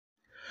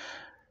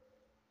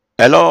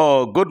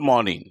Hello, good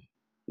morning.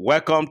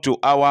 Welcome to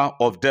Hour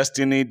of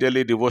Destiny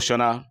Daily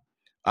Devotional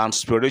and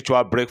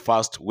Spiritual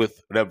Breakfast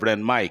with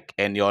Reverend Mike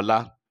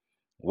Eniola.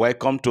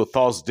 Welcome to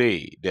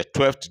Thursday, the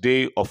 12th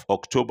day of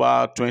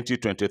October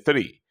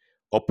 2023.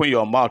 Open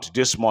your mouth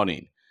this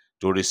morning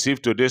to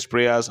receive today's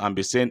prayers and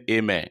be saying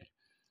amen.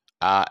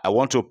 I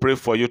want to pray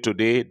for you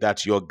today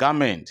that your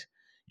garment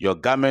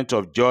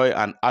of joy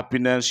and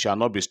happiness shall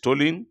not be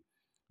stolen.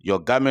 Your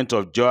garment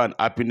of joy and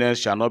happiness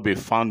shall not be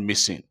found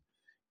missing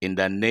in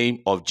the name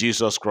of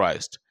Jesus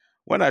Christ.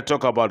 When I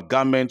talk about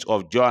garment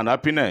of joy and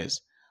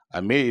happiness,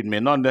 it may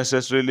not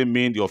necessarily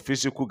mean your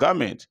physical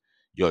garment.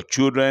 Your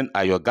children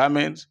are your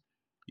garment,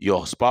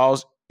 your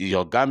spouse is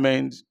your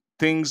garment,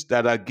 things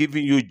that are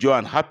giving you joy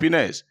and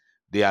happiness,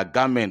 they are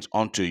garments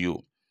unto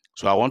you.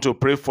 So I want to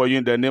pray for you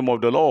in the name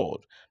of the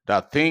Lord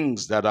that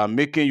things that are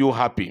making you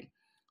happy,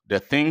 the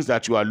things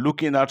that you are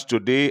looking at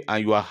today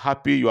and you are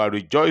happy, you are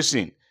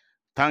rejoicing,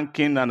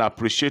 thanking and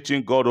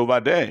appreciating God over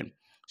them,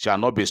 shall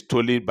not be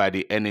stolen by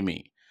the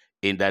enemy.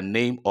 In the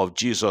name of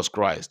Jesus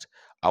Christ,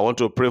 I want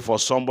to pray for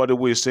somebody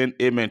who is saying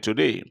amen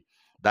today,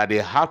 that the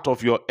heart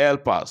of your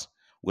helpers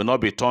will not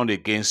be turned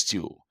against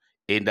you.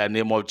 In the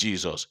name of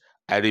Jesus,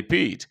 I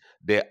repeat,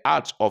 the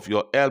heart of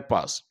your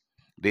helpers,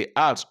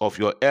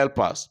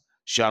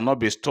 shall not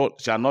be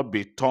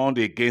turned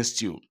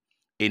against you.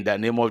 In the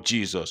name of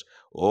Jesus.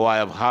 Oh, I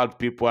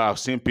have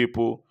seen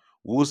people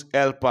whose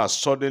helpers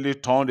suddenly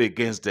turned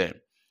against them.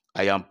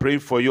 I am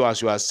praying for you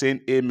as you are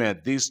saying amen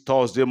this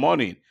Thursday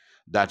morning,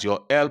 that your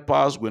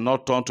helpers will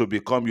not turn to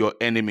become your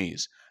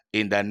enemies.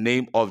 In the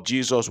name of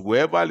Jesus,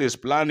 whoever is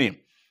planning,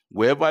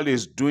 whoever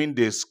is doing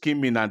the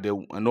scheming and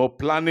the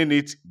planning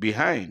it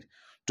behind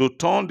to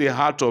turn the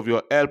heart of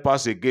your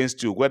helpers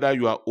against you, whether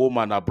you are home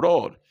and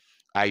abroad,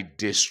 I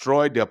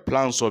destroy the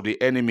plans of the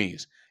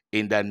enemies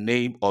in the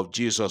name of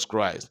Jesus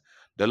Christ.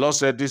 The Lord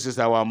said this is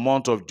our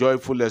month of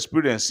joyful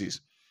experiences.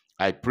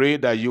 I pray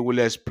that you will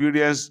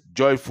experience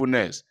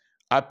joyfulness,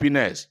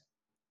 happiness,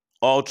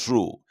 all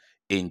through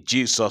in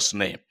Jesus'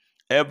 name.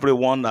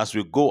 Everyone, as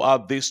we go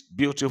out this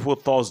beautiful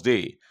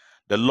Thursday,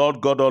 the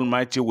Lord God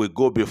Almighty will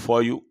go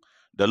before you.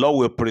 The Lord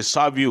will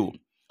preserve you.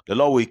 The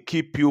Lord will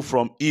keep you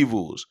from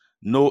evils.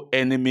 No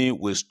enemy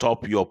will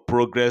stop your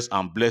progress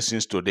and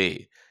blessings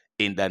today.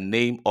 In the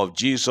name of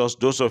Jesus,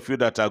 those of you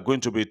that are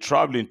going to be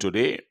traveling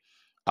today,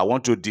 I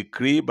want to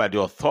decree by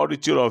the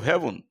authority of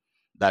heaven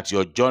that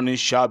your journey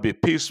shall be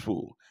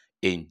peaceful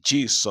in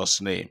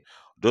Jesus' name.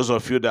 Those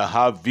of you that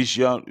have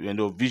visual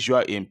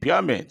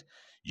impairment,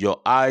 your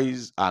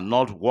eyes are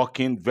not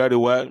working very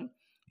well,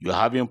 you're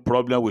having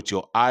problem with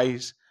your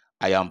eyes,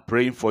 I am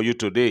praying for you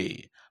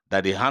today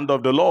that the hand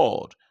of the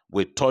Lord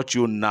will touch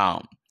you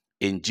now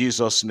in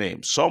Jesus'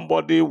 name.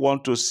 Somebody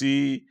want to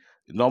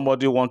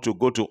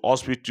go to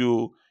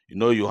hospital,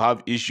 you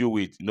have issue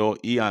with,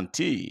 ENT.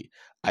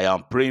 I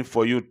am praying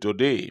for you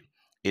today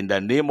in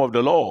the name of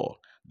the Lord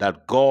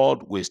that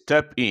God will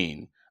step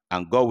in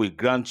and God will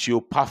grant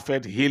you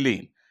perfect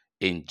healing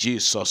in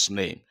Jesus'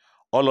 name.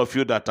 All of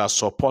you that are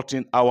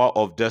supporting Hour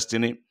of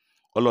Destiny,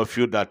 all of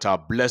you that are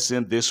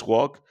blessing this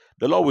work,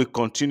 the Lord will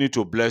continue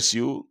to bless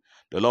you.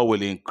 The Lord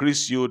will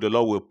increase you. The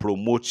Lord will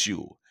promote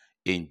you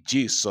in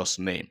Jesus'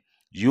 name.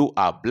 You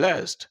are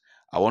blessed.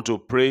 I want to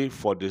pray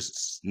for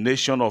this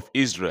nation of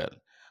Israel.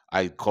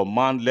 I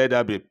command, let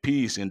there be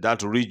peace in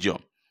that region.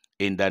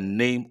 In the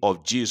name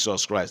of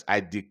Jesus Christ,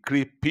 I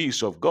decree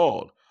peace of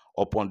God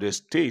upon the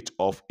state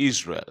of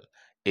Israel.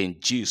 In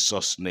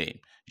Jesus' name,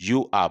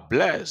 you are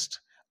blessed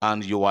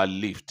and you are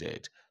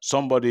lifted.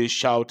 Somebody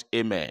shout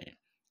amen.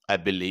 I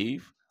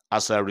believe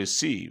as I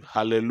receive.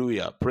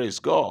 Hallelujah. Praise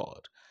God.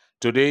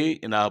 Today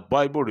in our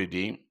Bible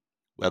reading,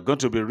 we are going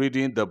to be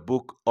reading the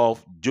book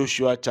of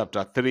Joshua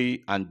chapter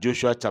 3 and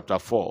Joshua chapter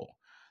 4.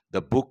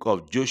 The book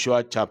of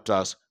Joshua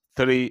chapters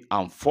 3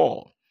 and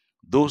 4.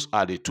 Those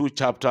are the two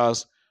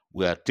chapters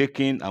we are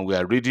taking and we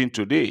are reading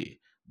today.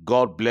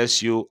 God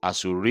bless you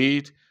as you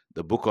read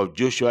the book of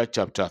Joshua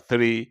chapter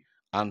 3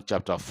 and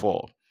chapter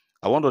 4.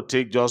 I want to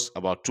take just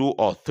about 2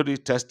 or 3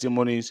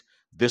 testimonies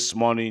this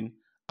morning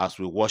as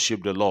we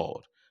worship the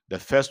Lord. The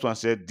first one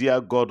said,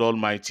 Dear God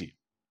Almighty,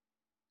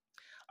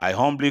 I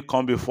humbly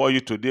come before you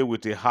today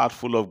with a heart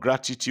full of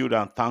gratitude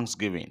and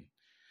thanksgiving.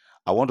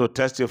 I want to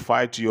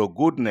testify to your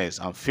goodness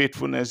and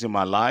faithfulness in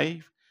my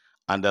life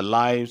and the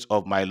lives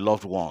of my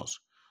loved ones.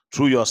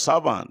 Through your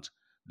servant,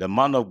 the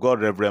man of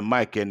God, Reverend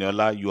Mike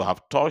Eniola, you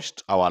have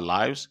touched our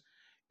lives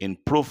in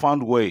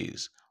profound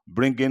ways,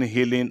 bringing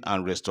healing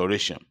and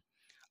restoration.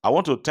 I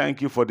want to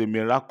thank you for the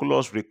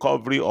miraculous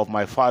recovery of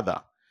my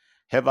father.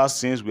 Ever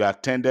since we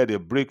attended a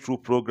breakthrough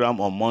program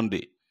on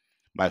Monday,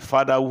 my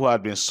father, who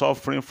had been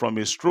suffering from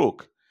a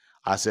stroke,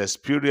 has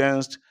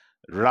experienced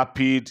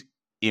rapid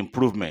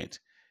improvement.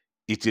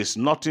 It is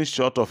nothing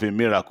short of a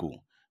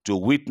miracle to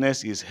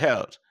witness his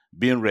health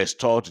being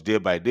restored day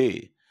by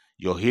day.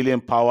 Your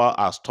healing power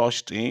has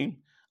touched him,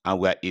 and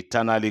we are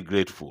eternally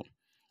grateful.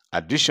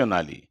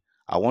 Additionally,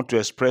 I want to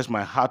express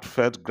my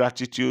heartfelt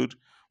gratitude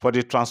for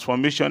the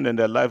transformation in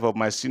the life of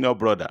my senior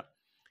brother.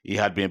 He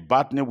had been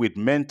battling with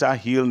mental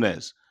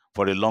illness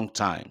for a long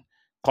time.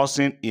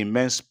 causing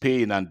immense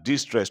pain and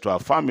distress to our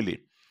family.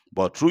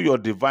 But through your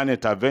divine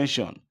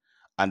intervention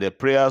and the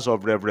prayers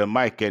of Reverend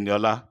Mike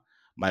Eniola,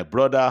 my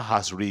brother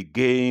has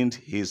regained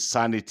his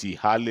sanity.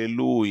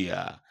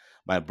 Hallelujah.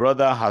 My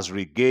brother has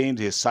regained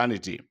his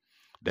sanity.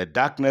 The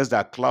darkness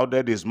that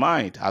clouded his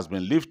mind has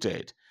been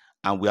lifted,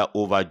 and we are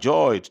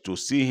overjoyed to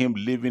see him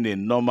living a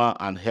normal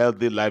and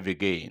healthy life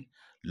again.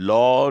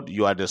 Lord,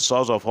 you are the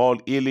source of all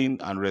healing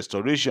and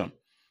restoration.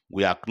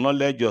 We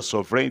acknowledge your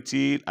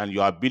sovereignty and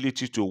your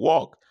ability to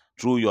walk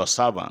through your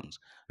servants.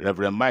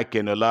 Reverend Mike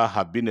Eniola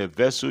has been a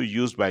vessel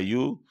used by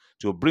you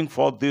to bring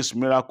forth these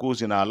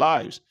miracles in our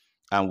lives,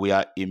 and we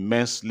are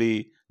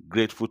immensely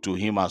grateful to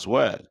him as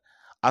well.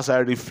 As I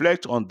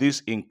reflect on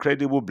these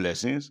incredible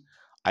blessings,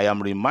 I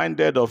am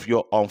reminded of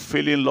your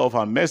unfailing love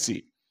and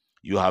mercy.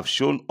 You have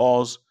shown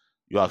us,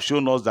 you have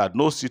shown us that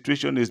no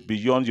situation is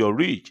beyond your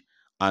reach,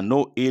 and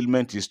no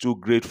ailment is too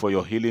great for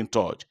your healing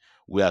touch.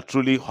 We are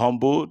truly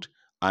humbled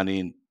and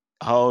in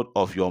awe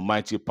of your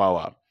mighty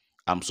power.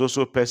 I'm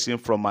so person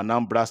from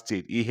Anambra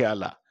State,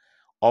 Eniola,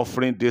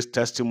 offering this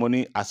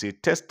testimony as a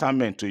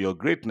testament to your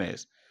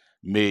greatness.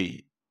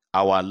 May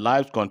our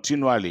lives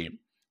continually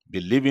be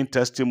living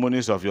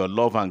testimonies of your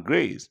love and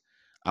grace,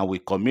 and we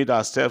commit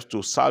ourselves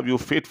to serve you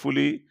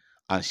faithfully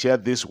and share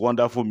these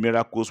wonderful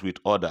miracles with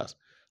others,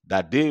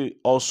 that they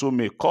also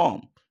may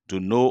come to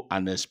know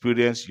and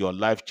experience your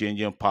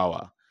life-changing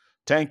power.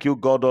 Thank you,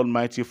 God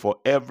Almighty, for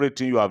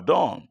everything you have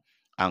done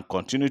and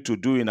continue to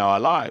do in our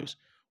lives.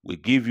 We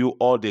give you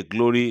all the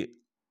glory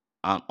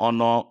and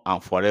honor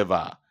and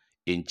forever.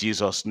 In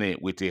Jesus' name,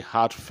 with a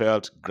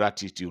heartfelt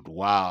gratitude.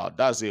 Wow,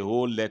 that's a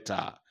whole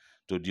letter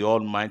to the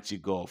Almighty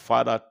God.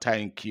 Father,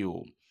 thank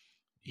you.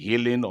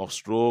 Healing of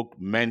stroke,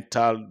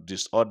 mental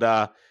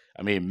disorder,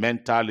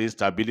 mental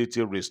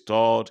instability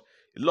restored.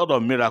 A lot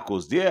of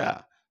miracles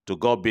there. To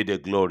God be the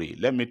glory.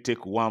 Let me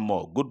take one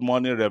more. Good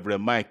morning,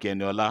 Reverend Mike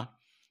Eniola.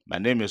 My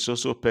name is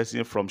also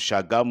person from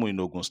Shagamu in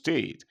Ogun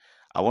State.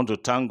 I want to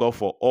thank God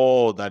for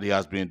all that he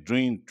has been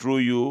doing through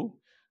you,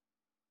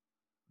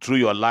 through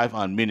your life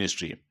and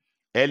ministry.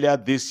 Earlier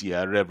this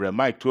year, Reverend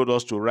Mike told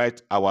us to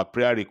write our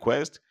prayer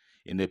request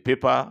in a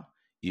paper.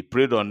 He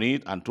prayed on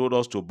it and told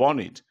us to burn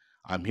it.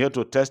 I'm here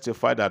to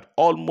testify that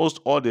almost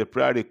all the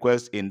prayer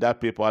requests in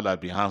that paper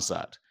have been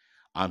answered.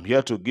 I'm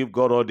here to give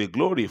God all the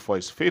glory for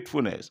his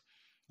faithfulness.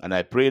 And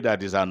I pray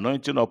that his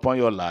anointing upon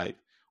your life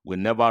will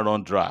never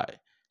run dry.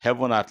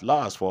 Heaven at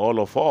last for all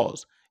of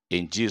us.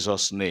 In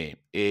Jesus' name,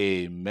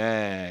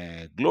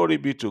 amen. Glory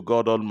be to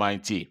God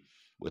Almighty.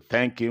 We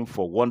thank him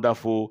for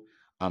wonderful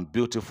and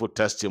beautiful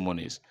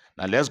testimonies.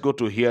 Now let's go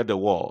to hear the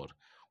word.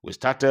 We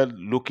started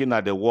looking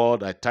at the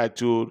word I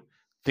titled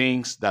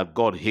Things That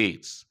God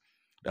Hates.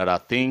 There are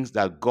things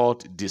that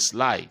God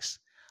dislikes.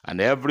 And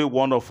every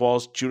one of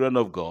us, children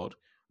of God,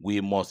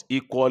 we must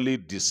equally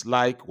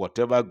dislike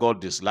whatever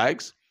God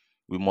dislikes.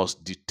 We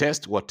must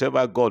detest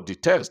whatever God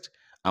detests.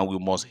 And we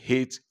must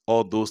hate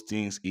all those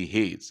things he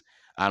hates.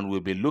 And we'll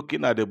be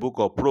looking at the book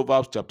of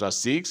Proverbs chapter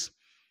 6,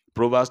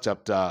 Proverbs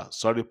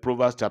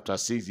chapter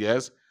 6,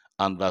 yes,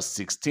 and verse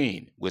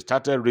 16. We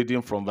started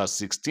reading from verse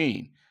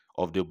 16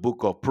 of the book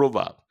of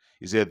Proverbs.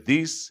 He said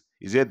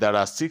there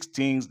are 6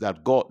 things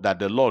that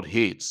the Lord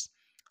hates.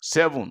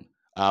 7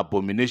 are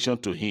abomination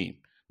to him.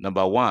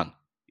 Number 1,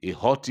 a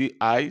haughty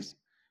eyes.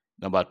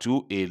 Number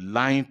 2, a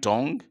lying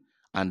tongue.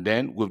 And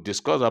then we've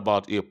discussed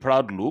about a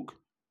proud look.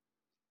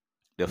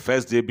 The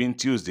first day being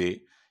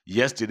Tuesday,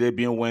 yesterday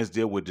being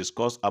Wednesday, we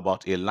discussed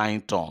about a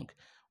lying tongue.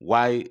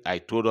 Why I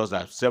told us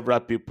that several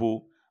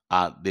people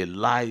they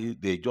lie,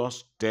 they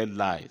just tell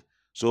lies.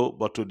 So,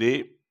 but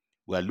today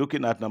we are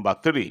looking at number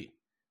 3.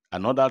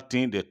 Another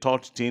thing, the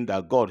third thing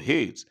that God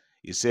hates.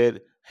 He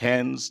said,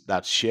 hands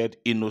that shed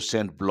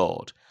innocent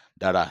blood.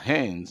 There are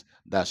hands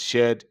that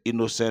shed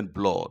innocent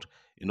blood.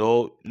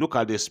 Look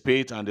at the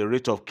spate and the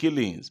rate of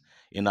killings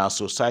in our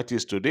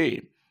societies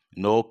today.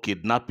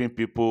 Kidnapping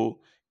people,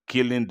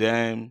 killing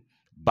them,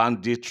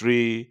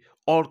 banditry,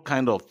 all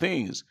kind of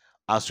things.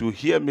 As you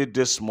hear me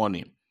this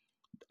morning,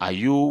 are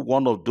you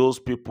one of those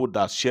people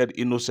that shed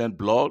innocent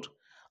blood?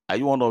 Are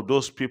you one of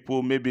those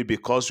people, maybe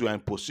because you are in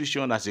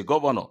position as a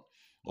governor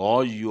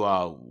or you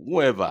are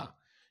whoever,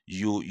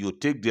 you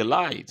take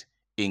delight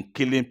in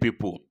killing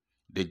people?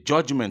 The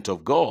judgment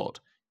of God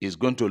is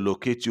going to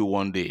locate you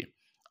one day.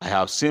 I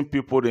have seen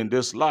people in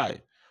this life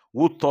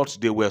who thought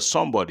they were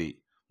somebody,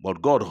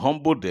 but God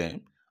humbled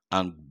them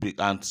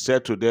and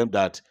said to them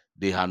that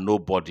they are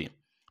nobody.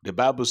 The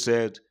Bible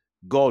said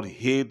God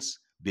hates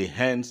the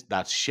hands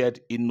that shed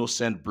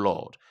innocent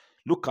blood.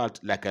 Look at,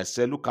 like I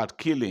said, look at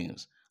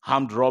killings,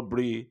 armed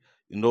robbery,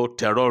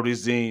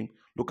 terrorism.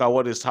 Look at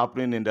what is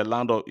happening in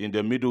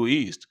the Middle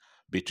East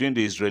between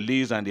the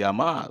Israelis and the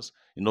Hamas.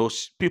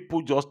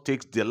 People just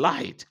take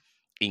delight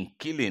in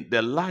killing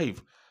the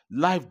life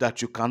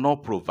that you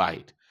cannot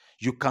provide.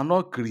 You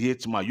cannot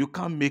create man. You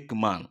can't make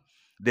man.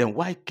 Then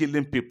why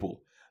killing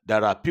people?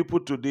 There are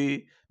people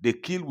today, they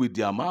kill with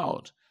their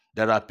mouth.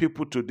 There are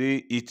people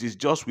today, it is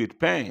just with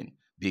pen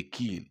they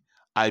kill.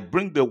 I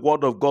bring the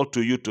word of God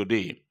to you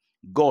today.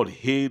 God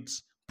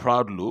hates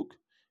proud look.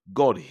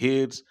 God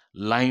hates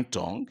lying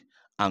tongue,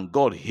 and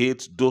God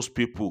hates those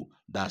people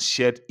that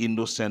shed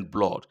innocent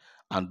blood.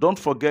 And don't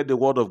forget the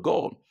word of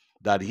God,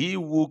 that he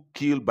who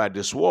killed by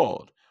the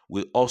sword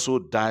will also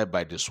die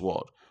by the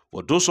sword.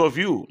 For those of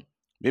you,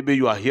 maybe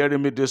you are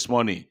hearing me this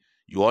morning,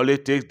 you always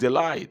take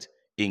delight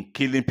in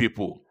killing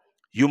people.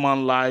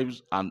 Human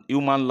lives and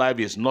human life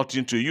is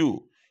nothing to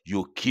you.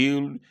 You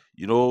kill,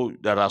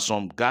 there are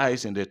some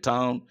guys in the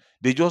town,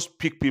 they just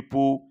pick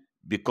people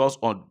because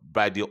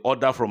by the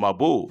order from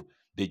above.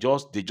 They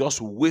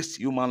just waste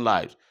human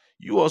lives.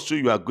 You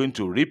are going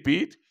to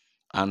repeat.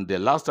 And the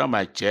last time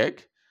I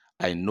checked,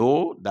 I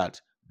know that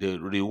the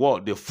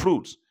reward, the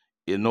fruits,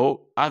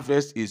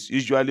 harvest is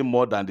usually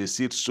more than the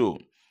seed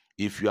sown.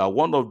 If you are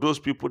one of those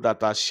people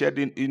that are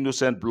shedding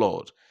innocent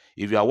blood,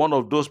 if you are one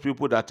of those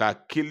people that are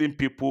killing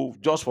people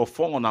just for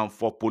fun and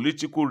for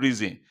political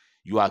reason,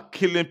 you are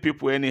killing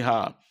people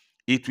anyhow,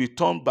 it will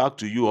turn back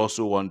to you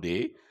also one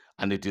day,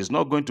 and it is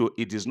not going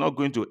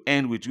to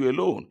end with you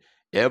alone.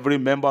 Every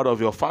member of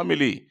your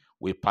family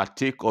will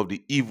partake of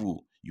the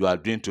evil you are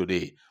doing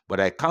today. But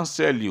I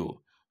counsel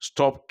you,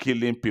 stop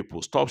killing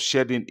people, stop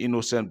shedding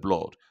innocent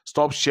blood,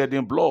 stop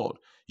shedding blood.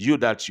 You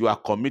that you are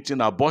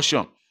committing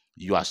abortion,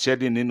 you are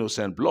shedding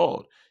innocent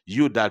blood.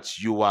 You that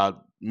you are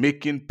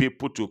making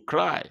people to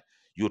cry,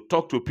 you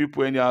talk to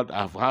people anyhow.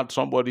 I've had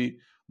somebody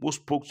who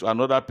spoke to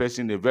another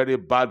person in a very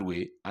bad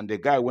way, and the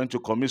guy went to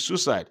commit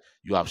suicide.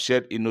 You have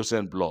shed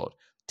innocent blood.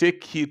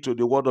 Take heed to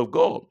the word of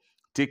God.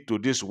 Take to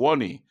this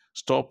warning.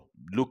 Stop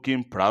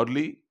looking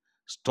proudly,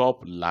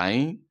 stop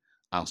lying,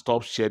 and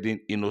stop shedding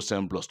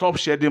innocent blood. Stop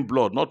shedding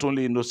blood, not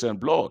only innocent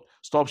blood.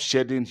 Stop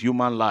shedding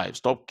human lives.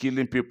 Stop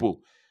killing people.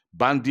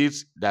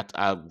 Bandits that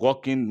are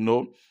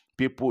walking,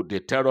 people, the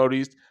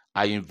terrorists.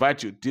 I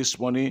invite you this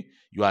morning.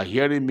 You are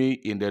hearing me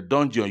in the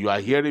dungeon. You are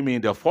hearing me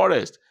in the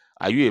forest.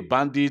 Are you a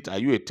bandit? Are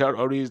you a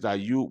terrorist? Are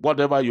you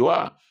whatever you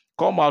are?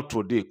 Come out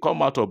today.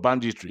 Come out of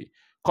banditry.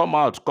 Come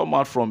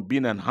out from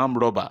being an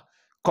armed robber.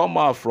 Come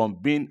out from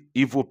being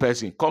evil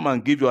person. Come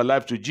and give your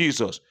life to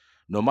Jesus.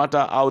 No matter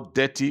how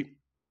dirty,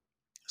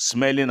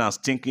 smelling, and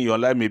stinking your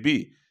life may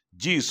be,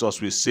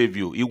 Jesus will save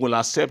you. He will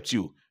accept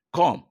you.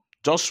 Come.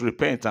 Just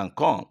repent and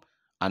come,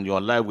 and your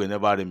life will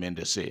never remain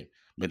the same.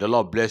 May the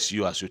Lord bless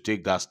you as you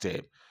take that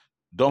step.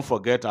 Don't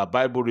forget our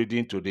Bible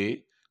reading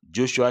today,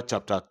 Joshua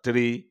chapter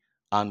 3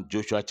 and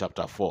Joshua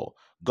chapter 4.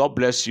 God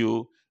bless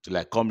you till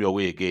I come your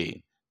way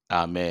again.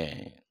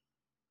 Amen.